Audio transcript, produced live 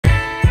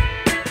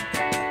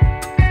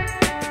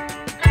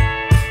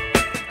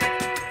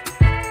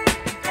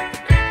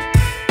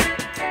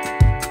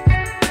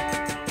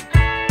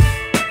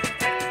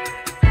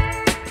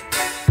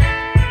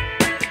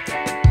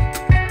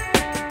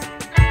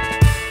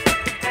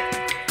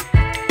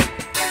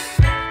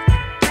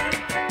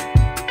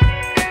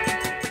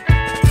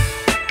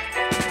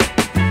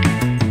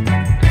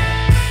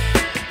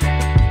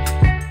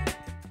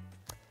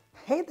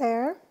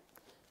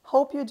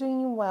you're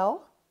doing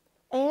well,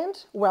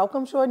 and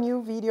welcome to a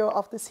new video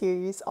of the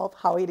series of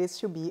how it is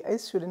to be a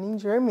student in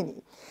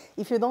Germany.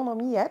 If you don't know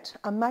me yet,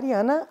 I'm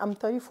Mariana, I'm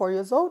 34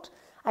 years old,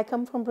 I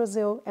come from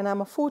Brazil, and I'm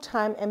a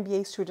full-time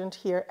MBA student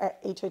here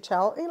at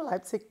𝗪𝗟𝗢𝗚 in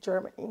Leipzig,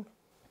 Germany.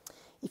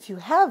 If you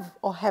have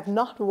or have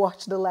not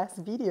watched the last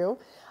video,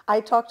 I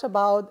talked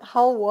about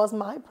how was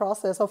my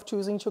process of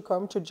choosing to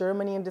come to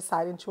Germany and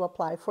deciding to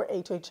apply for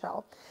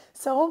𝗪𝗟𝗢𝗚.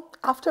 So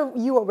after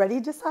you already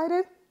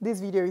decided, this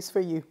video is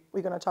for you.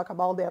 We're going to talk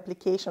about the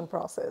application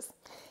process.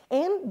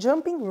 And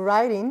jumping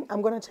right in,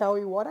 I'm going to tell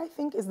you what I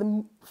think is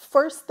the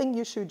first thing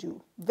you should do,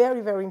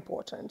 very, very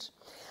important,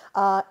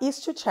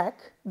 is to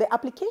check the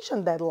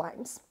application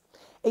deadlines.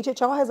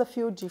 𝗪𝗟𝗢𝗚 has a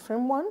few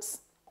different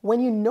ones. When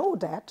you know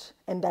that,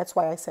 and that's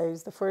why I say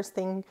it's the first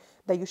thing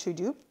that you should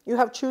do, you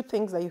have two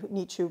things that you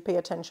need to pay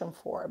attention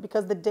for,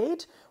 because the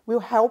date will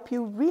help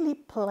you really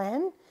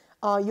plan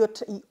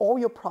all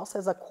your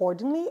process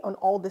accordingly on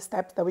all the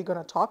steps that we're going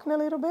to talk in a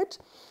little bit.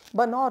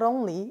 But not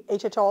only,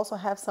 𝗪𝗟𝗢𝗚 also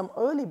have some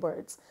early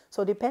birds.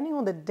 So depending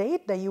on the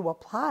date that you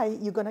apply,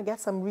 you're going to get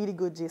some really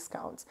good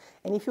discounts.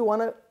 And if you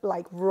want to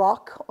like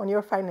rock on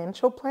your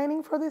financial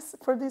planning for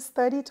this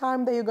study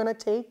time that you're going to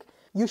take,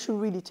 you should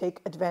really take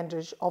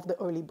advantage of the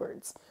early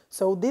birds.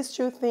 So these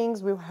two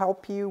things will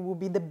help you, will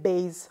be the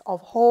base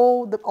of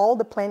all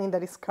the planning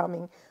that is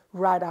coming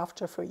right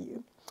after for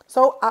you.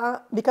 So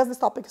because this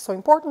topic is so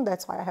important,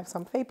 that's why I have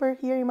some paper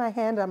here in my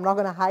hand. I'm not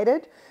going to hide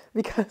it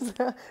because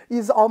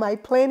it's all my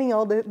planning,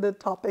 all the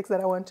topics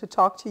that I want to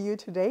talk to you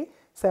today.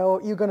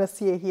 So you're going to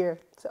see it here.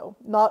 So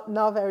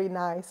not very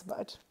nice,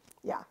 but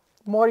yeah,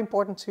 more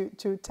important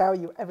to tell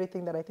you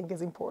everything that I think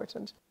is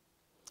important.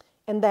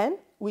 And then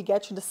we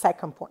get to the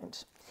second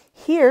point.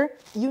 Here,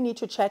 you need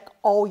to check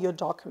all your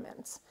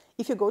documents.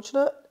 If you go to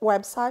the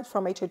website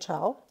from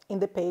𝗪𝗟𝗢𝗚, in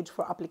the page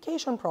for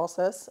application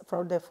process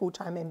for the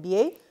full-time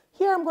MBA,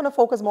 here I'm going to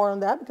focus more on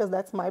that because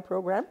that's my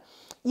program.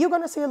 You're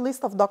going to see a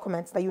list of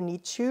documents that you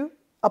need to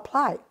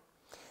apply.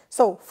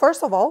 So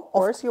first of all, of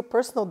course, your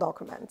personal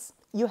documents.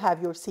 You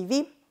have your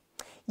CV,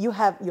 you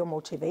have your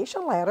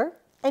motivation letter,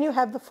 and you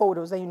have the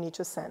photos that you need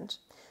to send.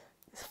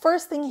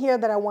 First thing here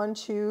that I want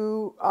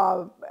to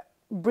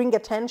bring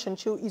attention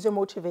to is your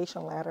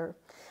motivation letter.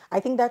 I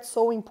think that's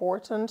so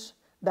important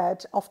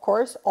that, of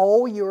course,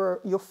 all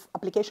your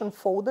application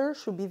folder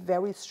should be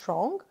very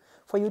strong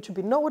for you to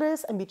be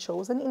noticed and be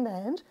chosen in the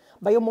end.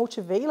 But your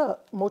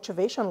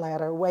motivation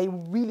letter, where you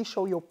really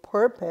show your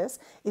purpose,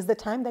 is the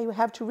time that you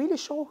have to really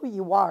show who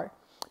you are.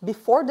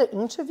 Before the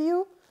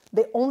interview,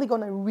 they're only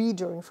going to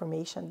read your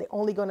information. They're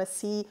only going to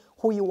see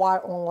who you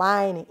are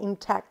online, in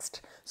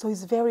text. So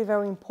it's very,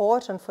 very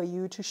important for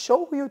you to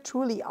show who you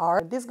truly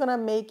are. This is going to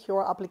make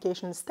your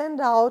application stand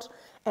out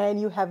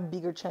and you have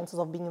bigger chances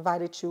of being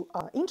invited to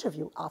an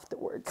interview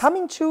afterwards.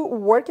 Coming to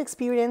work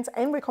experience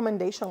and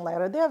recommendation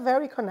letter, they are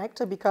very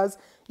connected because,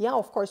 yeah,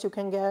 of course, you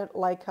can get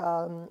like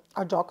a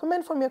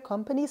document from your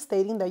company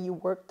stating that you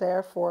worked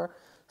there for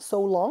so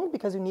long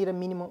because you need a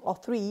minimum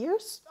of 3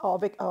 years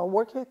of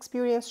work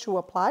experience to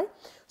apply.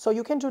 So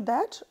you can do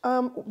that.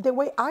 The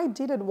way I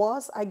did it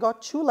was I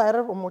got 2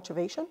 letters of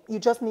motivation. You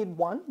just need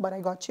 1, but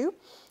I got 2.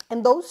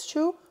 And those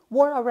 2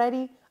 were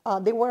already,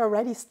 they were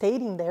already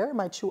stating there,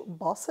 my 2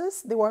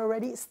 bosses, they were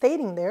already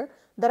stating there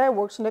that I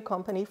worked in the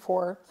company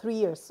for 3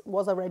 years. It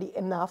was already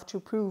enough to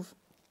prove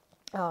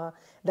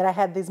that I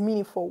had this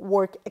meaningful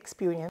work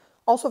experience.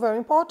 Also very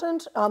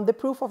important, the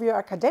proof of your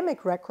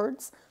academic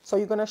records. So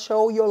you're going to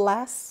show your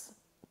last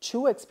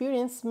 2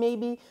 experience.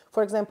 Maybe,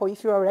 for example,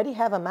 if you already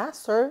have a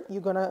master, you're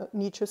going to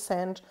need to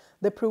send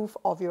the proof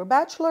of your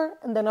bachelor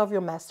and then of your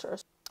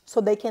master's.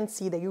 So they can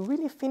see that you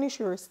really finish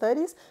your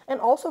studies,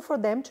 and also for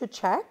them to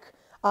check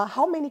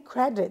how many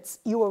credits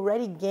you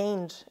already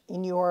gained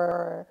in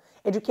your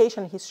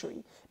education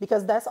history.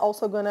 Because that's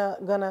also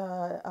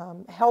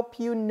gonna help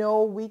you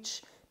know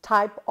which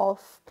type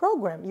of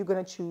program you're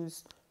going to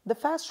choose, the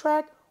fast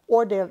track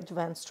or the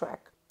advanced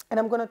track. And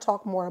I'm going to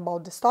talk more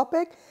about this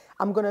topic.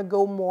 I'm going to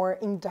go more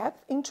in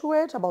depth into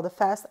it, about the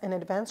fast and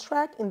advanced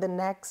track, in the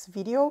next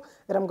video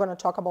that I'm going to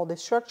talk about the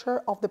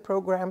structure of the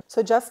program.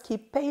 So just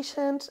keep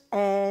patient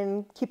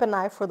and keep an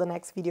eye for the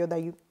next video that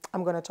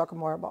I'm going to talk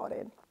more about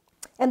it.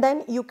 And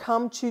then you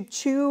come to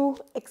 2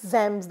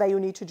 exams that you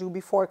need to do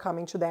before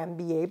coming to the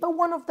MBA. But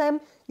one of them,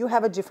 you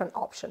have a different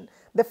option.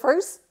 The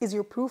first is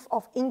your proof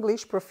of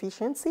English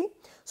proficiency.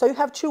 So you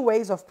have 2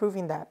 ways of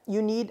proving that.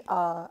 You need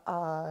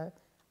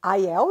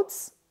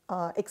IELTS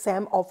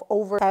exam of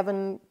over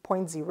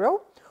 7.0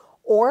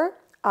 or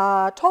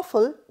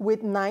TOEFL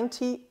with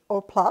 90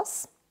 or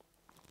plus.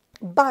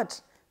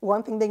 But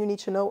one thing that you need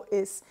to know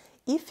is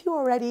if you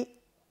already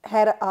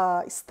had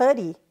a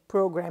study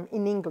program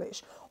in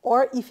English,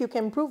 or if you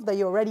can prove that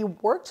you already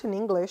worked in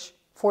English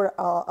for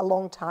a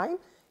long time,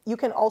 you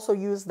can also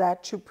use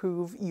that to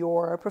prove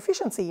your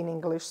proficiency in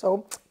English.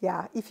 So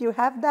yeah, if you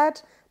have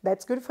that,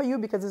 that's good for you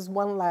because it's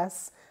one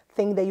less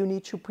thing that you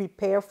need to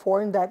prepare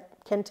for and that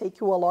can take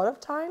you a lot of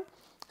time.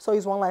 So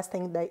it's one last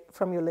thing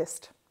from your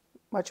list,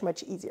 much,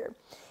 much easier.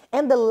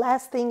 And the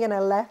last thing, and I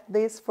left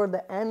this for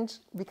the end,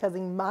 because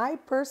in my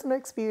personal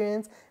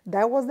experience,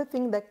 that was the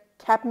thing that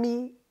kept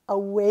me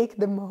awake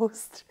the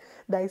most,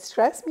 that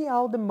stressed me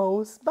out the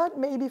most, but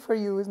maybe for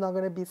you it's not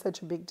going to be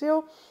such a big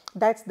deal.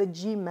 That's the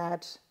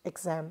GMAT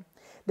exam.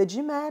 The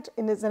GMAT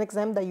is an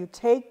exam that you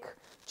take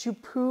to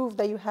prove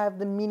that you have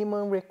the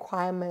minimum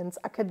requirements,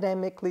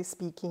 academically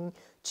speaking,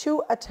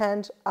 to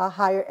attend a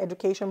higher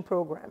education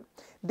program.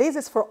 This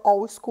is for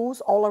all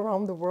schools all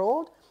around the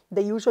world.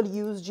 They usually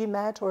use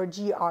GMAT or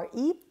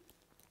GRE.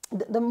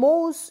 The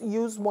most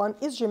used one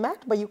is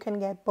GMAT, but you can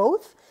get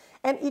both.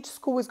 And each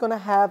school is going to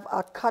have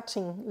a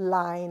cutting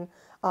line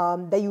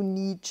that you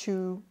need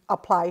to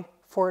apply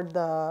for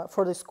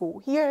the school.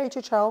 Here at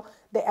HHL,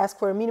 they ask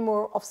for a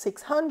minimum of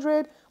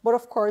 600, but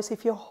of course,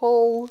 if your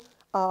whole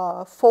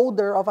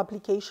folder of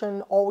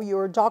application, all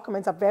your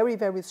documents are very,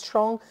 very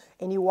strong,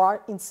 and you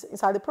are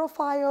inside the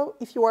profile,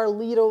 if you are a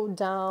little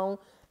down,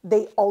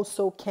 they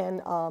also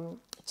can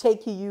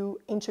take you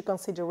into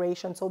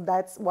consideration. So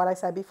that's what I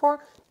said before.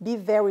 Be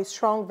very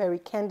strong, very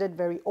candid,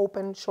 very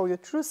open, show your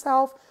true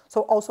self.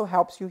 So also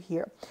helps you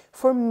here.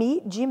 For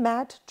me,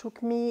 GMAT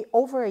took me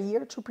over a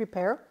year to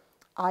prepare.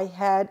 I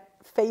had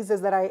phases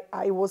that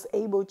I was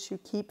able to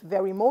keep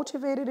very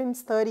motivated in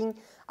studying.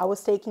 I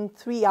was taking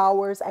 3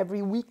 hours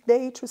every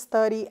weekday to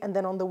study, and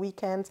then on the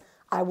weekends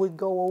I would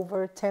go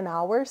over 10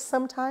 hours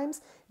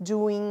sometimes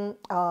doing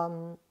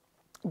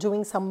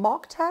some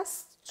mock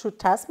tests to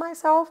test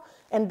myself,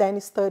 and then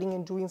studying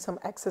and doing some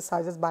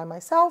exercises by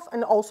myself,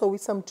 and also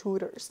with some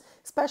tutors,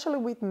 especially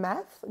with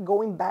math.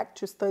 Going back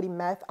to study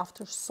math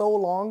after so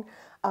long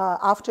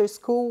after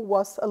school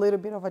was a little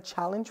bit of a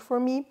challenge for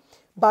me.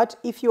 But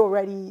if you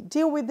already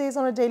deal with this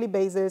on a daily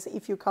basis,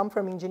 if you come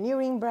from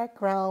engineering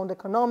background,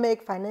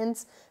 economic,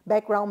 finance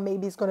background,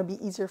 maybe it's going to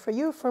be easier for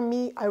you. For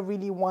me, I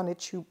really wanted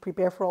to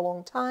prepare for a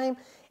long time,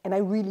 and I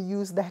really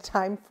used that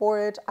time for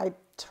it. I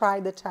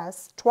tried the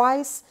test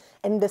twice,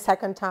 and the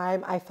second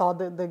time I thought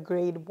that the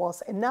grade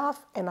was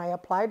enough, and I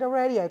applied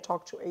already. I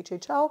talked to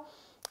HHL,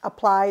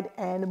 applied,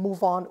 and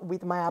move on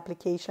with my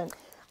application.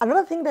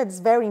 Another thing that's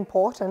very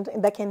important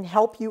and that can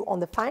help you on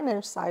the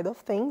finance side of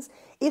things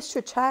is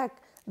to check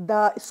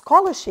the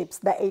scholarships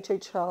that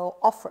HHL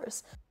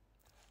offers.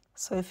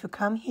 So if you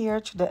come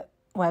here to the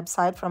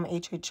website from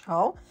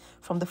HHL,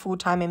 from the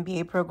full-time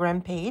MBA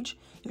program page,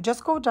 you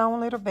just go down a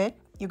little bit,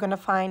 you're going to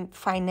find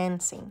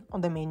financing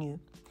on the menu.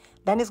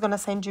 Then it's going to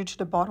send you to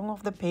the bottom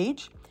of the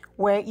page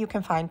where you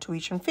can find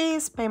tuition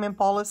fees, payment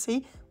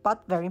policy,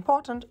 but very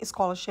important,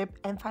 scholarship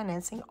and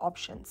financing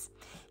options.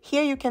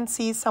 Here you can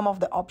see some of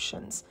the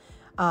options.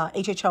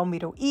 HHL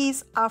Middle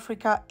East,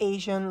 Africa,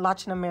 Asian,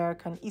 Latin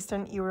American,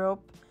 Eastern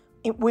Europe,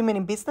 Women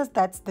in Business,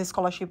 that's the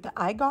scholarship that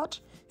I got.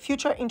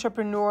 Future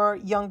Entrepreneur,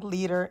 Young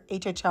Leader,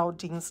 HHL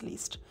Dean's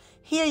List.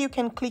 Here you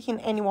can click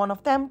in any one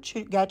of them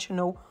to get to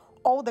know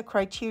all the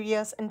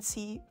criteria and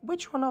see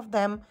which one of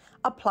them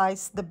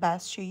applies the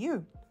best to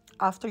you.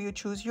 After you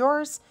choose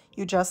yours,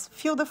 you just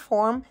fill the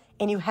form,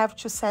 and you have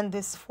to send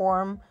this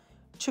form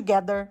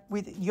together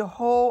with your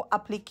whole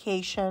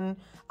application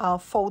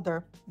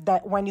folder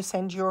that when you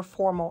send your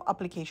formal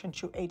application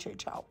to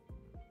HHL.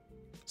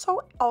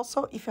 So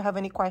also, if you have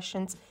any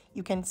questions,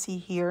 you can see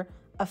here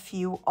a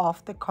few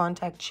of the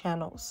contact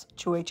channels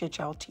to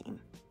HHL team.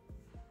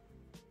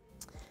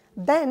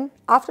 Then,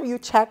 after you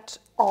checked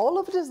all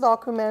of these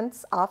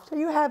documents, after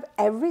you have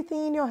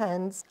everything in your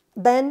hands,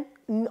 then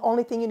the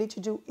only thing you need to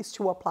do is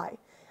to apply.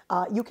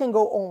 You can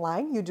go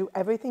online, you do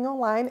everything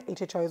online.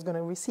 HHL is going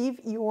to receive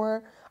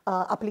your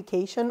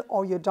application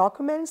or your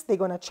documents, they're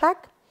going to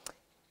check,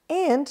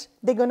 and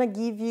they're going to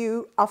give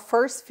you a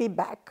first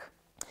feedback.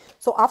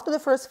 So after the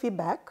first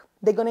feedback,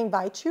 they're going to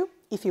invite you.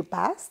 If you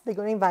pass, they're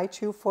going to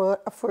invite you for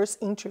a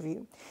first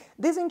interview.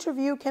 This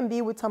interview can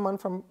be with someone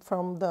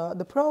from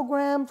the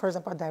program, for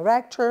example, a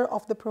director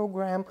of the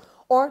program,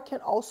 or can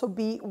also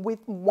be with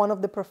one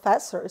of the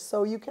professors.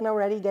 So you can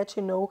already get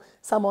to know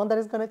someone that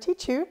is going to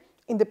teach you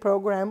in the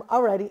program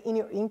already in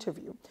your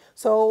interview.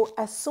 So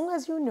as soon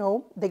as you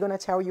know, they're going to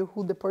tell you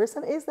who the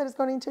person is that is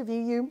going to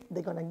interview you.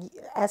 They're going to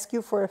ask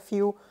you for a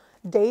few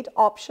date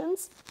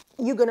options.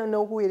 You're going to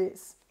know who it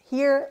is.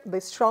 Here, the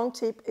strong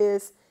tip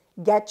is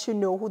get to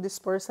know who this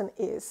person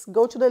is.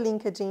 Go to the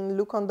LinkedIn,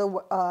 look on the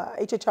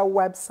HHL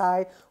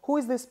website, who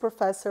is this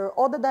professor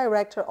or the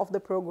director of the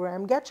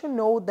program, get to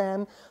know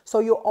them, so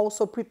you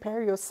also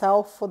prepare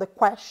yourself for the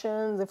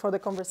questions and for the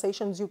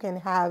conversations you can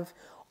have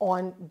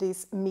on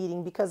this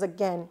meeting. Because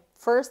again,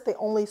 first they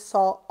only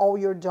saw all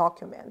your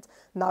documents.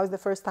 Now is the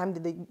first time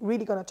that they're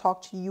really going to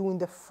talk to you in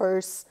the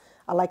first,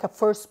 like a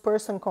first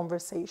person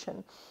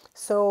conversation.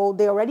 So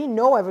they already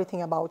know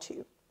everything about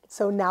you.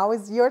 So now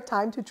is your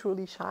time to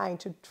truly shine,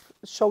 to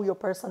show your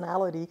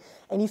personality.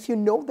 And if you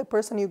know the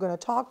person you're going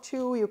to talk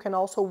to, you can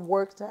also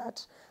work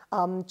that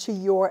to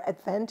your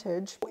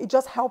advantage. It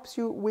just helps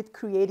you with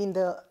creating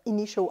the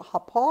initial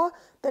rapport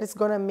that is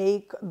going to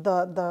make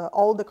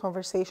all the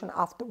conversation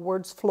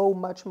afterwards flow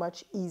much,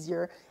 much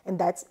easier. And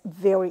that's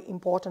very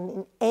important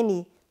in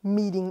any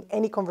meeting,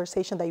 any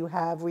conversation that you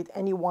have with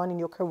anyone in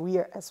your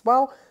career as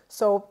well.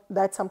 So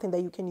that's something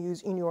that you can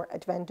use in your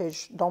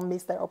advantage. Don't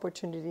miss that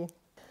opportunity.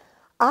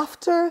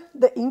 After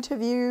the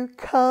interview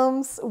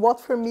comes what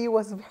for me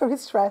was very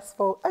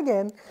stressful,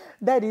 again,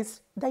 that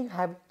is that you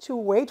have to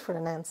wait for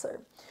an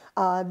answer.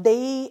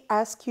 They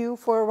ask you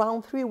for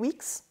around 3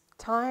 weeks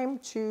time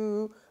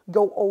to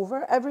go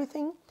over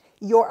everything.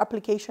 Your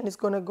application is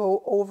going to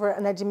go over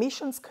an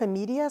admissions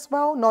committee as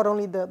well, not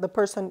only the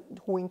person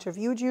who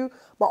interviewed you,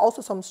 but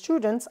also some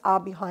students are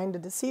behind the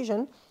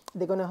decision.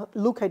 They're going to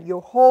look at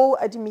your whole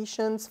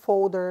admissions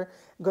folder,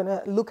 going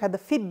to look at the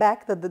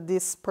feedback that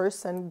this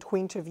person who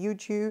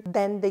interviewed you,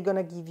 then they're going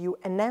to give you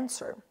an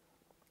answer.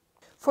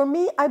 For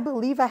me, I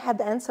believe I had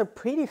the answer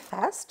pretty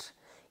fast.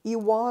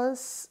 It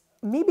was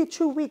maybe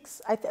 2 weeks.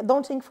 I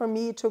don't think for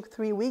me it took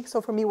 3 weeks,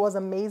 so for me it was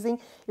amazing.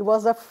 It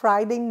was a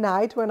Friday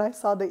night when I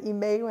saw the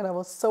email and I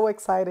was so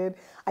excited.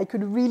 I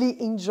could really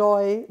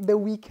enjoy the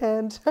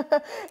weekend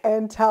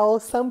and tell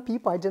some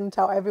people. I didn't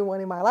tell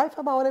everyone in my life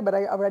about it, but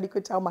I already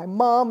could tell my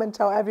mom and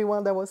tell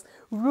everyone that was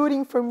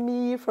rooting for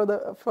me for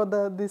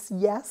this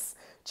yes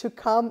to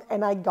come,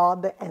 and I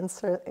got the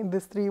answer in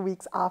these 3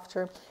 weeks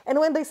after. And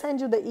when they send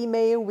you the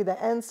email with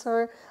the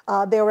answer,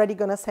 they're already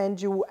gonna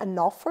send you an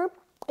offer.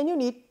 And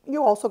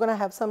you're also going to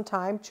have some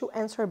time to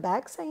answer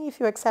back saying if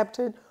you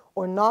accepted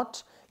or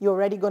not. You're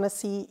already going to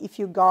see if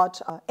you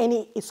got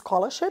any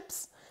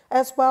scholarships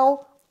as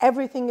well.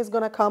 Everything is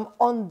going to come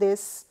on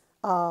this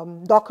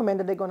document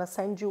that they're going to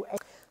send you.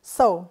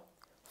 So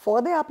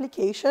for the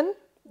application,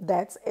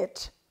 that's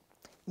it.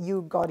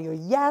 You got your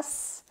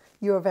yes,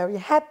 you're very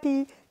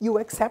happy, you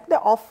accept the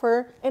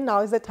offer, and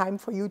now is the time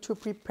for you to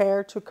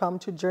prepare to come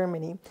to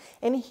Germany.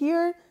 And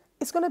here,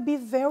 it's going to be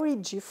very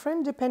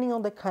different depending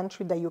on the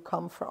country that you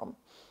come from.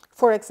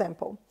 For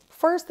example,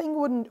 first thing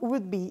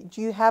would be, do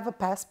you have a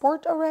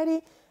passport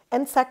already?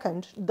 And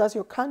second, does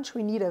your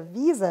country need a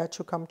visa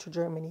to come to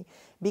Germany?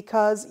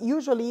 Because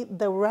usually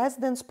the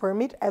residence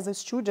permit as a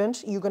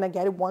student, you're going to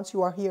get it once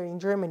you are here in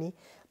Germany.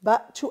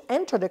 But to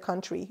enter the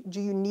country,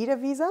 do you need a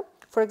visa?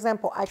 For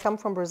example, I come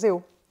from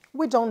Brazil.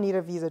 We don't need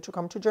a visa to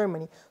come to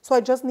Germany. So I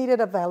just needed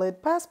a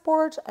valid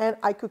passport and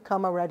I could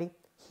come already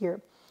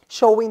here,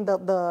 showing the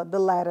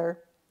letter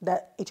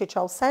that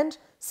HHL sent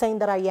saying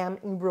that I am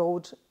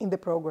enrolled in the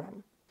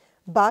program.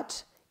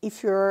 But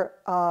if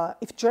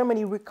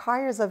Germany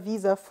requires a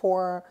visa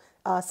for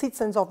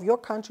citizens of your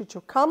country to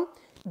come,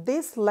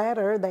 this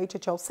letter that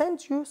HHL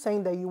sent you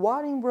saying that you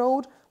are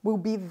enrolled will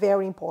be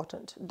very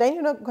important. Then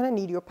you're not going to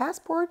need your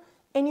passport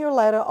and your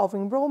letter of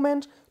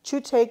enrollment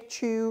to take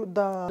to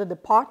the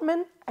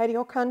department at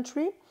your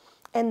country,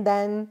 and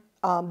then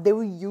they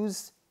will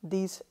use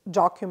these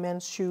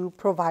documents to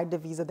provide the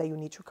visa that you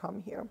need to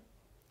come here.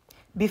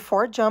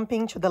 Before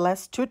jumping to the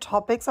last 2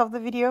 topics of the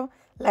video,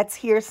 let's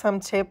hear some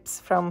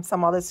tips from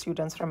some other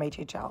students from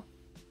HHL.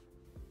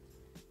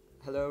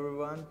 Hello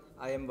everyone,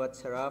 I am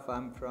𝗦𝗧𝗨𝗗𝗚.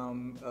 I'm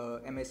from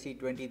MSc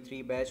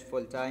 23 batch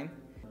full-time.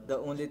 The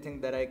only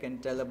thing that I can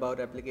tell about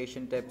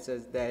application tips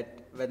is that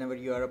whenever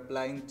you are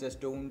applying,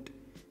 just don't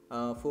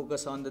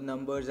focus on the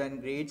numbers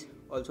and grades.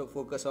 Also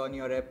focus on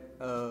your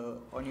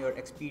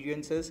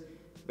experiences,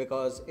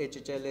 because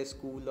HHL is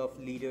School of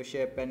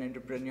Leadership and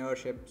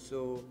Entrepreneurship,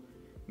 so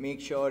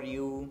make sure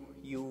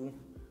you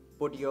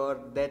put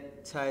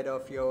that side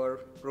of your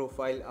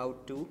profile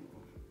out too.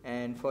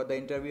 And for the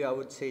interview, I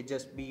would say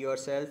just be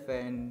yourself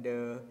and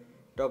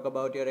talk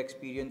about your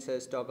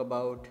experiences, talk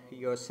about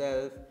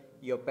yourself,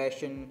 your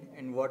passion,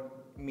 and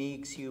what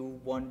makes you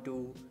want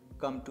to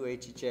come to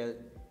HHL,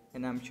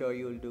 and I'm sure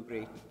you'll do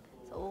great.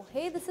 So,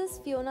 hey, this is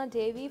Fiona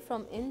Devi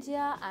from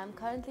India. I'm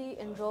currently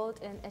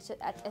enrolled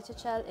at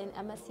HHL in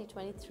MSc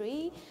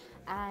 23,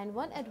 and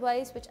one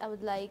advice which I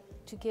would like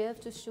to give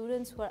to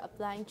students who are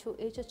applying to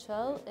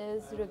HHL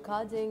is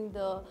regarding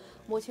the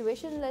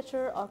motivation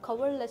letter or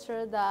cover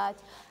letter,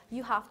 that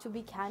you have to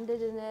be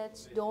candid in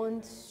it.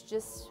 Don't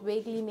just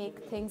vaguely make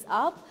things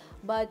up,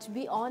 but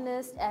be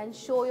honest and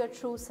show your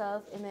true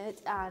self in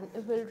it, and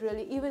it will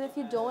really, even if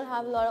you don't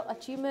have a lot of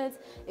achievements,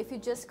 if you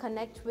just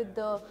connect with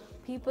the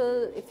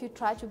people, if you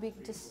try to be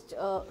just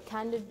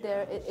candid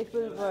there, it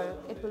will work.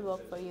 It will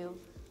work for you.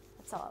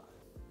 That's all.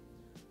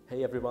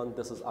 Hey everyone,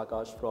 this is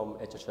Akash from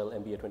HHL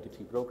MBA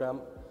 23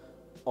 program.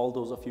 All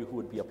those of you who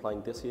would be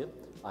applying this year,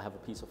 I have a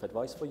piece of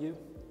advice for you.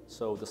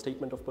 So the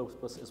statement of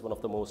purpose is one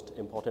of the most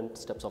important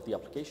steps of the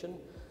application,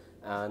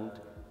 and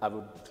I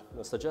would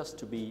suggest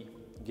to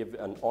give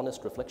an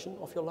honest reflection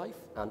of your life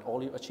and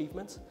all your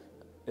achievements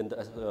in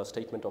the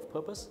statement of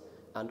purpose,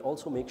 and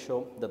also make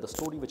sure that the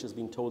story which is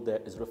being told there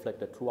is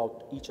reflected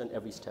throughout each and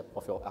every step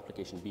of your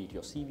application, be it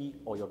your CV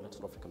or your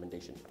letter of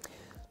recommendation.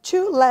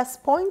 2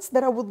 last points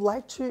that I would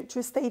like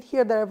to state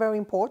here that are very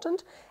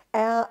important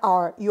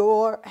are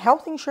your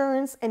health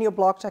insurance and your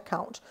blocked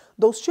account.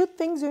 Those 2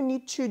 things you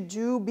need to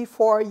do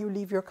before you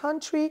leave your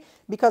country,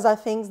 because are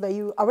things that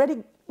you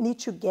already need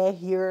to get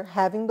here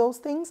having those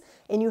things,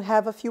 and you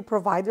have a few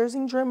providers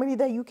in Germany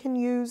that you can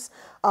use.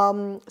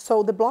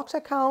 So the blocked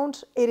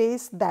account, it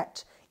is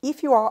that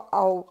if you are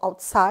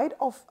outside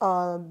of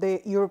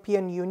the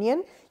European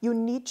Union, you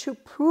need to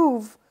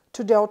prove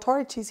to the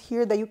authorities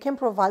here that you can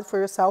provide for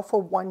yourself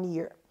for 1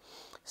 year.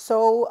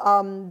 So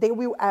they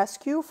will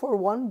ask you for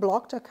one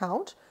blocked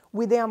account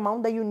with the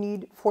amount that you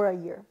need for a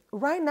year.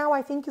 Right now,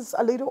 I think it's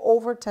a little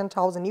over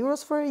 10,000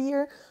 euros for a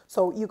year.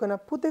 So you're gonna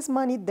put this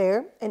money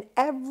there, and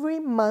every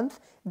month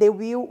they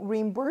will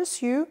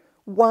reimburse you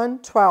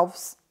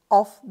 1/12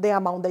 of the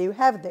amount that you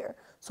have there.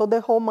 So the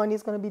whole money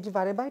is gonna be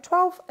divided by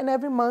 12, and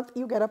every month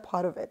you get a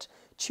part of it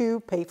to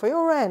pay for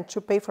your rent,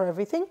 to pay for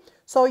everything.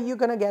 So you're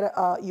gonna get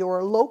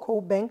your local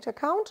bank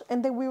account,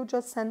 and they will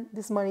just send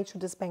this money to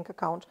this bank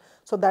account.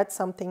 So that's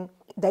something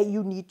that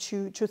you need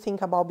to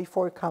think about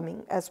before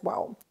coming as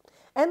well.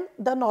 And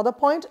another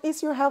point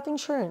is your health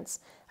insurance.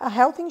 A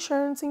health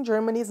insurance in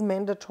Germany is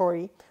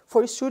mandatory.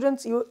 For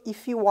students,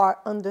 if you are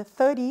under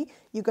 30,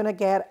 you're gonna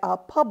get a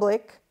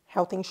public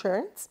health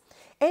insurance.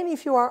 And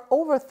if you are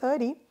over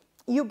 30,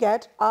 you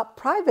get a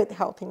private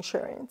health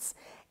insurance.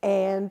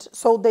 And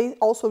so they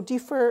also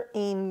differ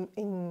in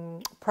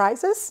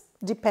prices,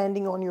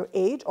 depending on your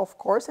age, of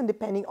course, and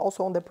depending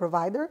also on the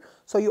provider.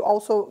 So you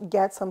also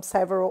get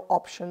several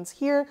options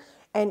here.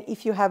 And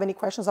if you have any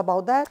questions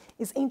about that,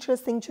 it's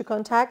interesting to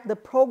contact the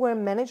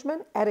program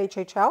management at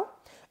HHL.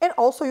 And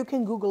also you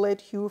can Google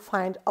it, you'll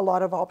find a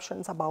lot of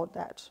options about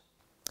that.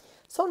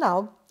 So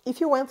now, if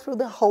you went through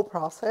the whole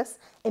process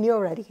and you're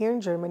already here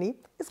in Germany,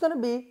 it's gonna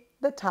be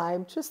the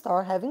time to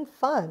start having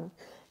fun.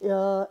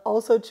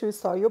 Also to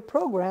start your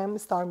program,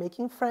 start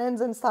making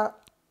friends, and start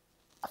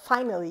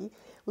finally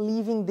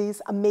living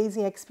this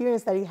amazing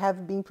experience that you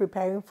have been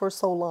preparing for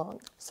so long.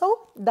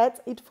 So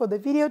that's it for the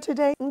video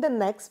today. In the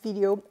next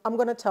video, I'm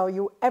gonna tell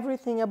you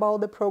everything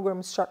about the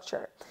program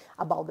structure,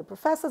 about the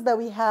professors that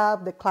we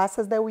have, the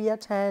classes that we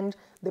attend,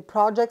 the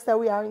projects that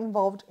we are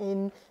involved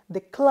in,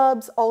 the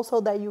clubs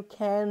also that you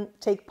can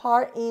take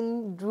part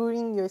in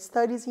during your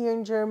studies here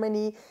in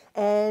Germany.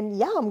 And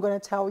yeah, I'm gonna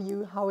tell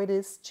you how it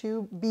is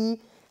to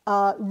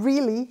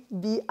really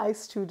be a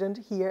student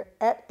here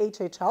at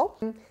HHL.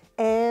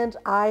 And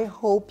I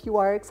hope you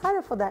are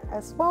excited for that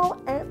as well.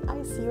 And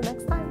I see you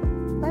next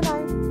time. Bye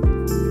bye.